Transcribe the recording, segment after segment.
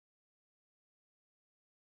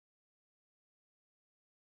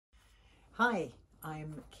Hi,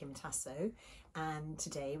 I'm Kim Tasso, and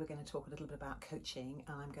today we're going to talk a little bit about coaching.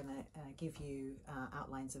 And I'm going to give you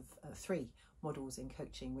outlines of three models in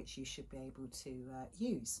coaching which you should be able to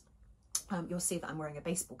use. You'll see that I'm wearing a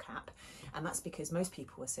baseball cap, and that's because most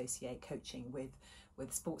people associate coaching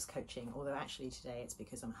with sports coaching, although actually today it's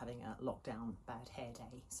because I'm having a lockdown bad hair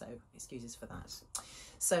day, so excuses for that.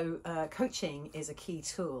 So coaching is a key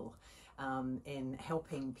tool in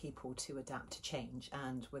helping people to adapt to change,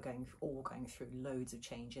 and we're all going through loads of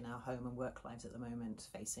change in our home and work lives at the moment,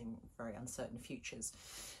 facing very uncertain futures.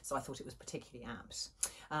 So I thought it was particularly apt.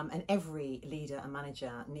 And every leader and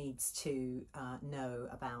manager needs to know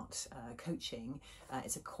about coaching.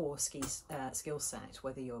 It's a core skill set,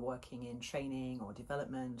 whether you're working in training or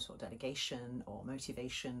development or delegation or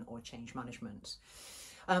motivation or change management.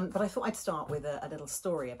 But I thought I'd start with a little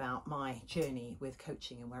story about my journey with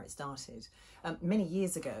coaching and where it started. Many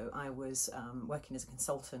years ago, I was working as a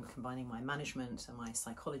consultant, combining my management and my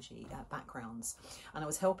psychology backgrounds, and I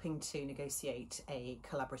was helping to negotiate a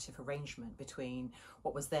collaborative arrangement between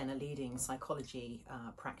what was then a leading psychology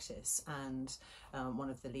practice and one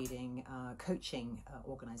of the leading coaching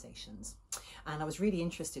organisations. And I was really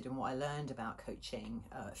interested in what I learned about coaching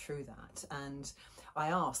through that. And I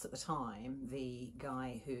asked at the time the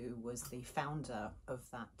guy who was the founder of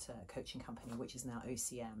that coaching company, which is now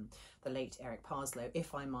OCM, the late Eric Parslow,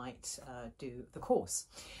 if I might do the course.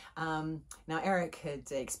 Now, Eric had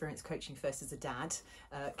experienced coaching first as a dad,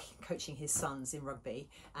 coaching his sons in rugby,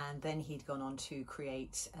 and then he'd gone on to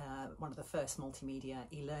create one of the first multimedia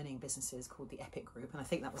e-learning businesses called the Epic Group, and I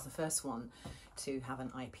think that was the first one to have an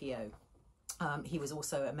IPO. He was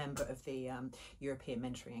also a member of the European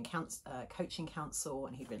Mentoring and Coaching Council,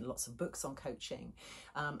 and he'd written lots of books on coaching.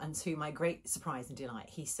 And to my great surprise and delight,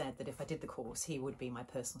 he said that if I did the course, he would be my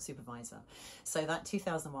personal supervisor. So that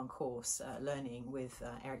 2001 course, learning with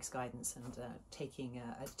Eric's guidance and taking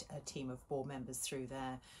a team of board members through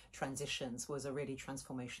their transitions, was a really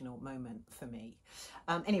transformational moment for me.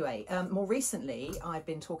 Anyway, more recently, I've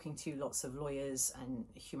been talking to lots of lawyers and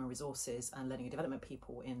human resources and learning and development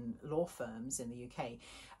people in law firms in the UK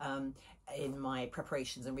in my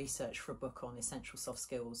preparations and research for a book on essential soft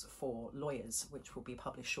skills for lawyers, which will be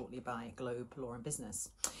published shortly by Globe Law and Business.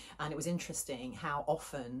 And it was interesting how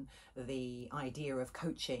often the idea of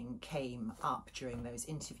coaching came up during those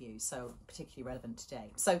interviews, so particularly relevant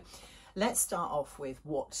today. So let's start off with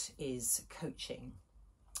what is coaching.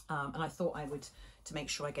 And I thought I would, to make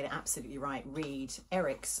sure I get it absolutely right, read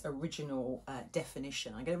Eric's original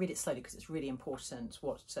definition. I'm going to read it slowly because it's really important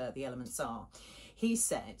what the elements are. He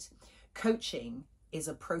said, coaching is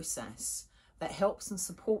a process that helps and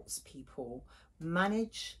supports people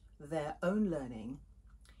manage their own learning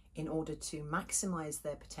in order to maximize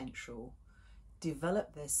their potential,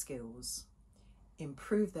 develop their skills,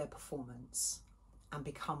 improve their performance, and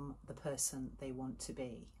become the person they want to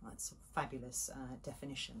be. That's a fabulous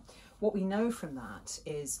definition. What we know from that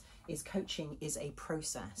is coaching is a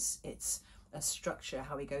process. It's a structure,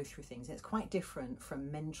 how we go through things. It's quite different from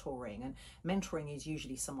mentoring, and mentoring is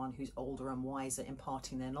usually someone who's older and wiser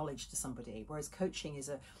imparting their knowledge to somebody, whereas coaching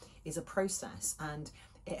is a process, and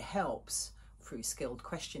it helps through skilled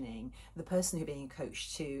questioning the person who's being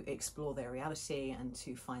coached to explore their reality and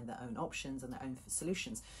to find their own options and their own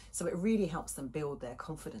solutions. So it really helps them build their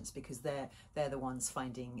confidence because they're the ones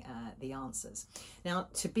finding the answers. Now,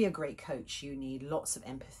 to be a great coach, you need lots of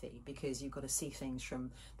empathy because you've got to see things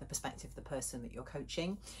from the perspective of the person that you're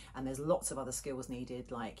coaching, and there's lots of other skills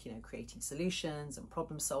needed, like, you know, creating solutions and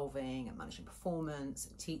problem solving and managing performance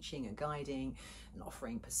and teaching and guiding and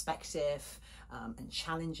offering perspective and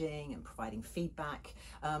challenging and providing feedback.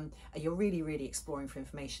 You're really exploring for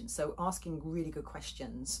information. So asking really good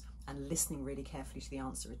questions and listening really carefully to the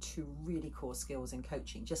answer are two really core skills in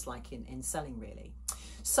coaching, just like in selling, really.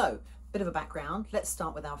 So, bit of a background. Let's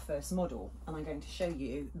start with our first model, and I'm going to show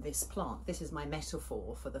you this plant. This is my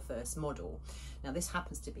metaphor for the first model. Now, this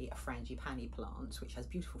happens to be a frangipani plant, which has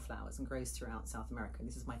beautiful flowers and grows throughout South America. And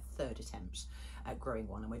this is my third attempt at growing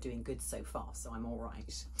one, and we're doing good so far, so I'm all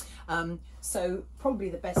right. So probably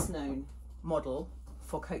the best known model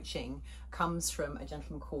for coaching comes from a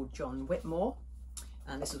gentleman called John Whitmore.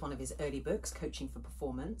 And this was one of his early books, Coaching for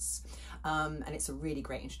Performance. And it's a really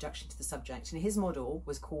great introduction to the subject. And his model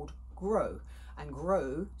was called GROW. And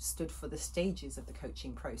GROW stood for the stages of the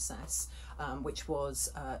coaching process, which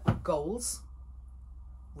was goals,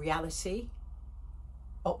 reality,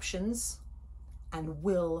 options, and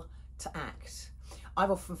will to act. I've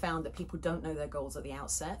often found that people don't know their goals at the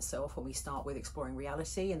outset, so often we start with exploring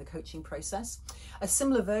reality in the coaching process. A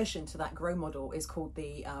similar version to that GROW model is called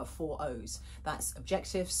the 4 O's. That's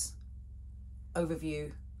objectives,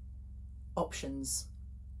 overview, options,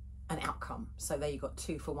 and outcome. So there you've got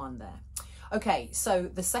 2 for 1 there. Okay, so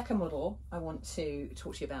the second model I want to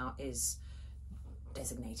talk to you about is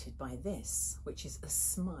designated by this, which is a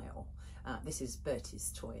smile. This is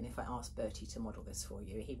Bertie's toy, and if I asked Bertie to model this for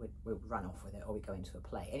you, he would run off with it, or we go into a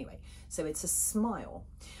play. Anyway, so it's a smile,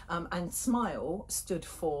 and SMILE stood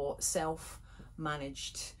for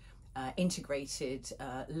self-managed integrated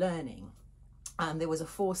learning. And there was a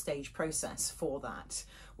 4-stage process for that,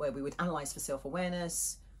 where we would analyse for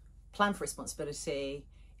self-awareness, plan for responsibility,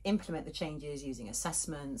 implement the changes using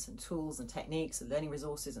assessments and tools and techniques and learning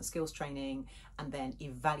resources and skills training, and then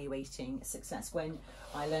evaluating success. When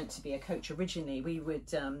I learned to be a coach originally, we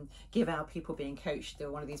would give our people being coached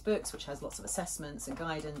one of these books which has lots of assessments and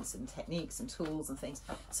guidance and techniques and tools and things.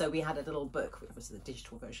 So we had a little book, which was the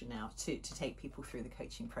digital version now, to take people through the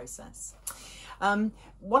coaching process.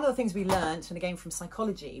 One of the things we learned, and again from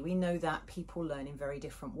psychology, we know that people learn in very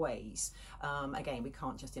different ways. Again, we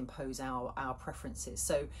can't just impose our preferences.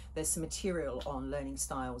 So there's some material on learning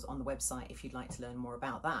styles on the website if you'd like to learn more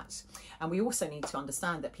about that. And we also need to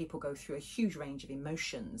understand that people go through a huge range of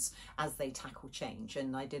emotions as they tackle change.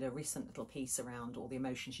 And I did a recent little piece around all the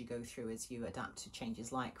emotions you go through as you adapt to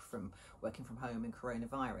changes like from working from home and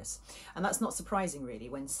coronavirus. And that's not surprising really,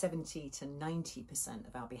 when 70 to 90%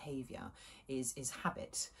 of our behaviour is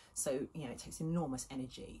habit. So, you know, it takes enormous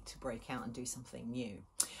energy to break out and do something new.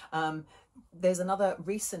 There's another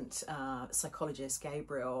recent psychologist,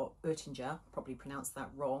 Gabrielle Oettinger, probably pronounced that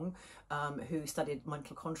wrong, who studied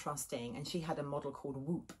mental contrasting, and she had a model called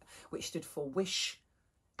WOOP, which stood for wish,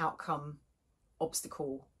 outcome,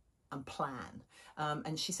 obstacle, and plan.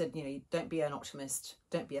 And she said, you know, don't be an optimist,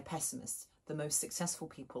 don't be a pessimist. The most successful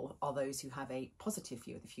people are those who have a positive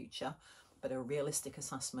view of the future, but a realistic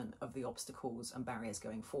assessment of the obstacles and barriers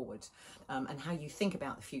going forward. And how you think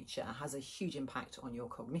about the future has a huge impact on your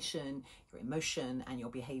cognition, your emotion, and your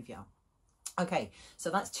behaviour. Okay, so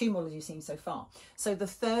that's 2 models you've seen so far. So the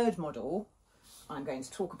third model I'm going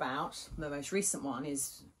to talk about, the most recent one,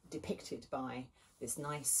 is depicted by this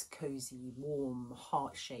nice, cosy, warm,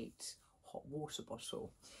 heart-shaped hot water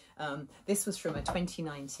bottle. This was from a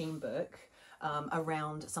 2019 book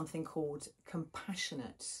around something called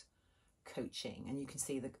compassionate coaching, and you can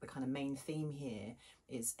see the kind of main theme here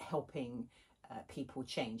is helping people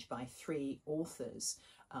change, by 3 authors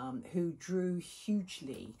who drew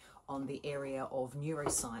hugely on the area of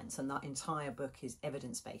neuroscience, and that entire book is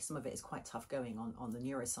evidence-based. Some of it is quite tough going on the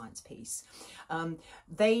neuroscience piece.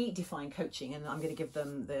 They define coaching, and I'm going to give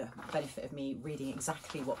them the benefit of me reading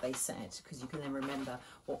exactly what they said, because you can then remember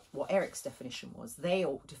what Eric's definition was. They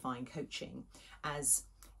all define coaching as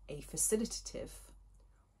a facilitative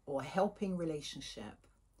or helping relationship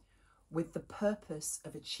with the purpose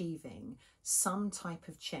of achieving some type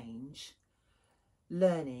of change,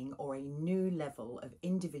 learning, or a new level of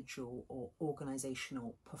individual or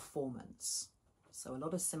organisational performance. So a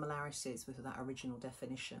lot of similarities with that original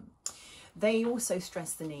definition. They also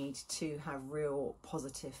stress the need to have real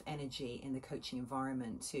positive energy in the coaching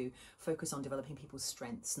environment, to focus on developing people's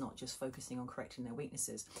strengths, not just focusing on correcting their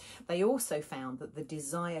weaknesses. They also found that the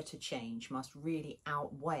desire to change must really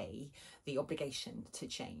outweigh the obligation to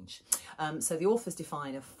change. So the authors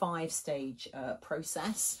define a 5-stage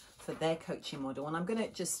process for their coaching model, and I'm going to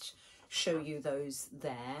just show you those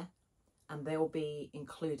there, and they'll be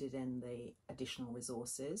included in the additional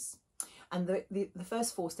resources. And the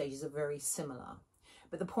first 4 stages are very similar,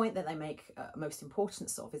 but the point that they make most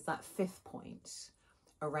importance of is that 5th point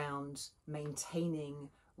around maintaining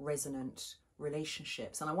resonant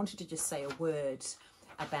relationships. And I wanted to just say a word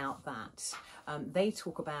about that. They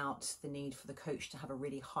talk about the need for the coach to have a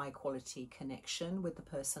really high quality connection with the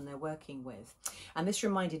person they're working with. And this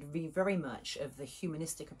reminded me very much of the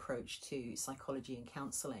humanistic approach to psychology and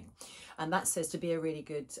counselling. And that says to be a really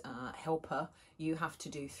good helper, you have to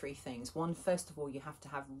do 3 things. One, first of all, you have to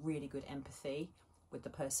have really good empathy with the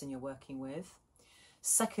person you're working with.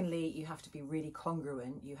 Secondly, you have to be really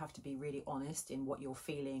congruent. You have to be really honest in what you're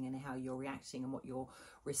feeling and how you're reacting and what you're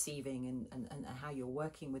receiving and how you're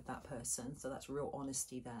working with that person. So that's real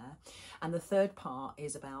honesty there. And the third part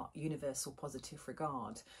is about universal positive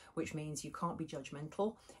regard, which means you can't be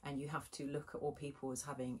judgmental, and you have to look at all people as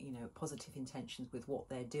having, you know, positive intentions with what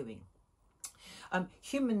they're doing.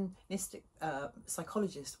 Humanistic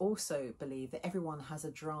psychologists also believe that everyone has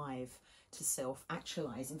a drive to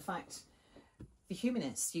self-actualize. In fact, the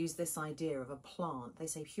humanists use this idea of a plant. They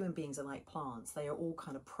say human beings are like plants. They are all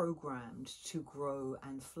kind of programmed to grow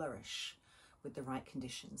and flourish with the right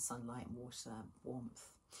conditions, sunlight, water, warmth.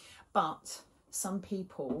 But some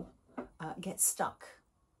people get stuck.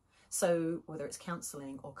 So whether it's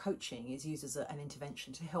counselling or coaching is used as an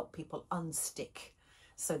intervention to help people unstick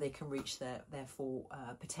so they can reach their full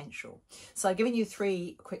potential. So I've given you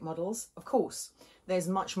 3 quick models. Of course, there's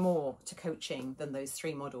much more to coaching than those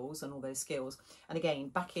 3 models and all those skills. And again,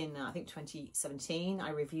 back in, I think 2017,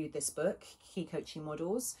 I reviewed this book, Key Coaching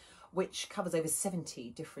Models, which covers over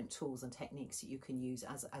 70 different tools and techniques that you can use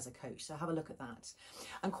as a coach. So have a look at that.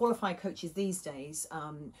 And qualified coaches these days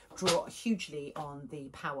draw hugely on the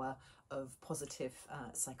power of positive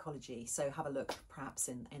psychology. So have a look perhaps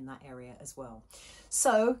in that area as well.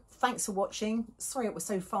 So thanks for watching. Sorry it was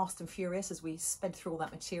so fast and furious as we sped through all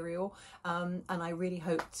that material. And I really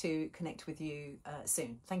hope to connect with you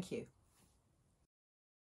soon. Thank you.